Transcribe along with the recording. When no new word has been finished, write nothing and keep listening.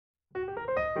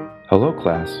Hello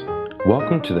class,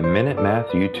 welcome to the Minute Math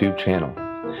YouTube channel.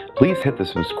 Please hit the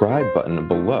subscribe button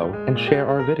below and share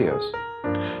our videos.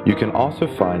 You can also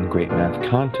find great math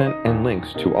content and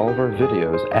links to all of our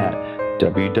videos at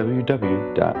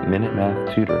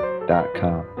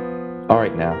www.minutemathtutor.com.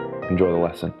 Alright now, enjoy the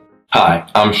lesson. Hi,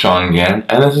 I'm Sean Gann,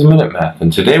 and this is Minute Math,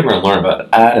 and today we're going to learn about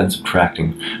add and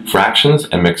subtracting fractions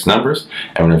and mixed numbers,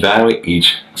 and we're going to evaluate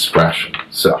each expression.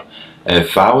 So,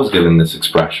 if I was given this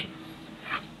expression,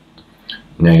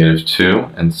 negative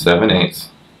 2 and 7/8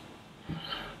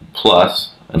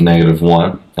 plus a negative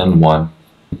 1 and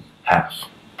 1/2.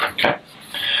 Okay.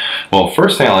 Well,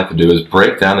 first thing I like to do is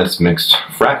break down this mixed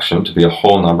fraction to be a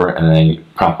whole number and a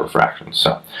proper fraction.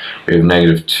 So, we have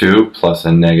negative 2 plus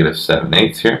a negative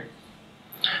 7/8 here.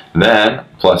 Then,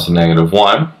 plus a negative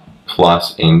 1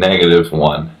 plus a negative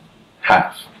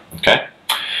 1/2. Okay?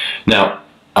 Now,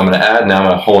 I'm going to add now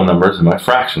my whole numbers and my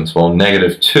fractions. Well,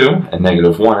 negative 2 and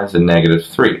negative 1 is a negative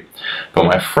 3. But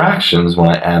my fractions, when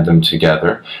I add them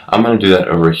together, I'm going to do that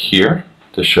over here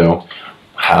to show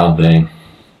how they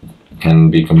can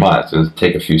be combined. So let's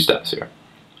take a few steps here.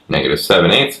 Negative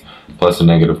 7/8 plus a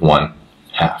negative 1/2.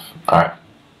 Alright.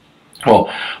 Well,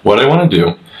 what I want to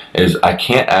do is I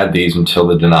can't add these until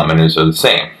the denominators are the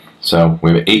same. So we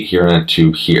have an 8 here and a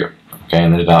 2 here. Okay,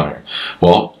 in the denominator.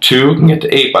 Well, 2 can get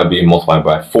to 8 by being multiplied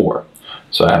by 4.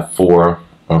 So I have 4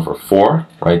 over 4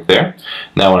 right there.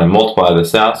 Now when I multiply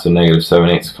this out, so negative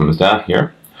 7/8 comes down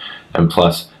here, and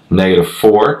plus negative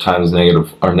 4 times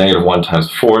negative 1 times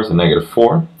 4 is a negative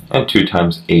 4, and 2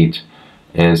 times 8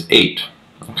 is 8.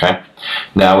 Okay.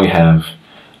 Now we have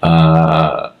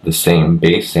the same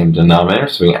base, same denominator,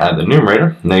 so we can add the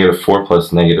numerator. Negative 4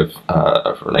 plus negative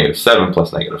 7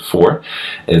 plus negative 4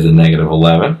 is a negative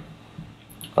 11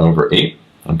 over 8.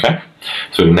 Okay,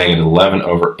 so we have negative 11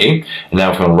 over 8, and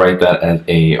now if we want to write that as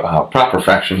a proper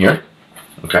fraction here,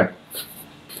 okay,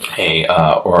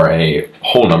 or a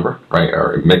whole number, right,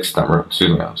 or a mixed number,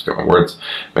 excuse me, I was getting my words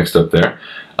mixed up there.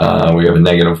 We have a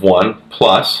negative 1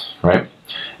 plus, right,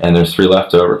 and there's 3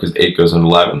 left over because 8 goes into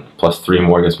 11, plus 3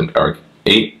 more gives me, or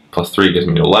 8 plus 3 gives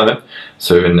me 11,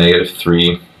 so we have a negative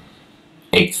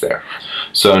 3/8 there.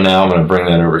 So now I'm going to bring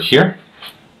that over here,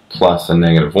 plus a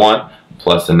negative 1,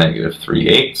 plus a negative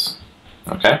 3/8.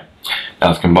 Okay. Now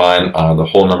let's combine the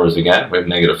whole numbers again. We have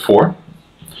negative 4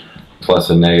 plus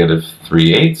a negative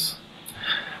 3/8.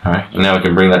 All right. And now we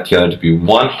can bring that together to be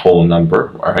one whole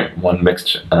number. All right. One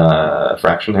mixed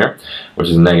fraction here, which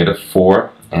is negative 4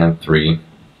 and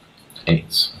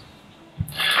 3/8.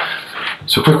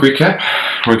 So quick recap.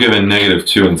 We're given negative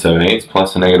 2 and 7/8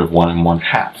 plus a negative 1 and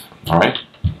 1/2. All right.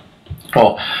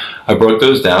 Well, I broke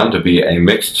those down to be a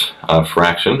mixed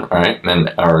fraction, all right, and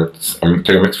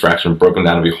take a mixed fraction broken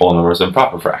down to be whole numbers and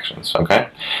proper fractions, okay?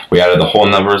 We added the whole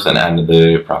numbers and added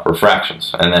the proper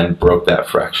fractions, and then broke that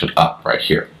fraction up right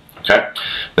here, okay?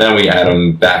 Then we add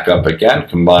them back up again,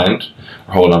 combined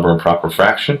our whole number and proper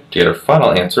fraction to get our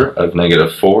final answer of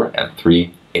negative 4 and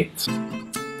 3/8.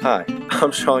 Hi,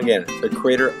 I'm Sean Gann, the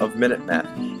creator of Minute Math,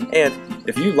 and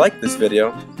if you like this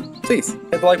video, please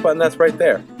hit the like button that's right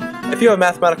there. If you have a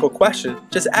mathematical question,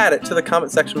 just add it to the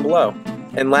comment section below.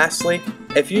 And lastly,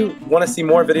 if you want to see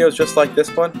more videos just like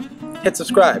this one, hit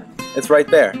subscribe. It's right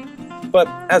there. But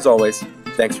as always,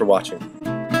 thanks for watching.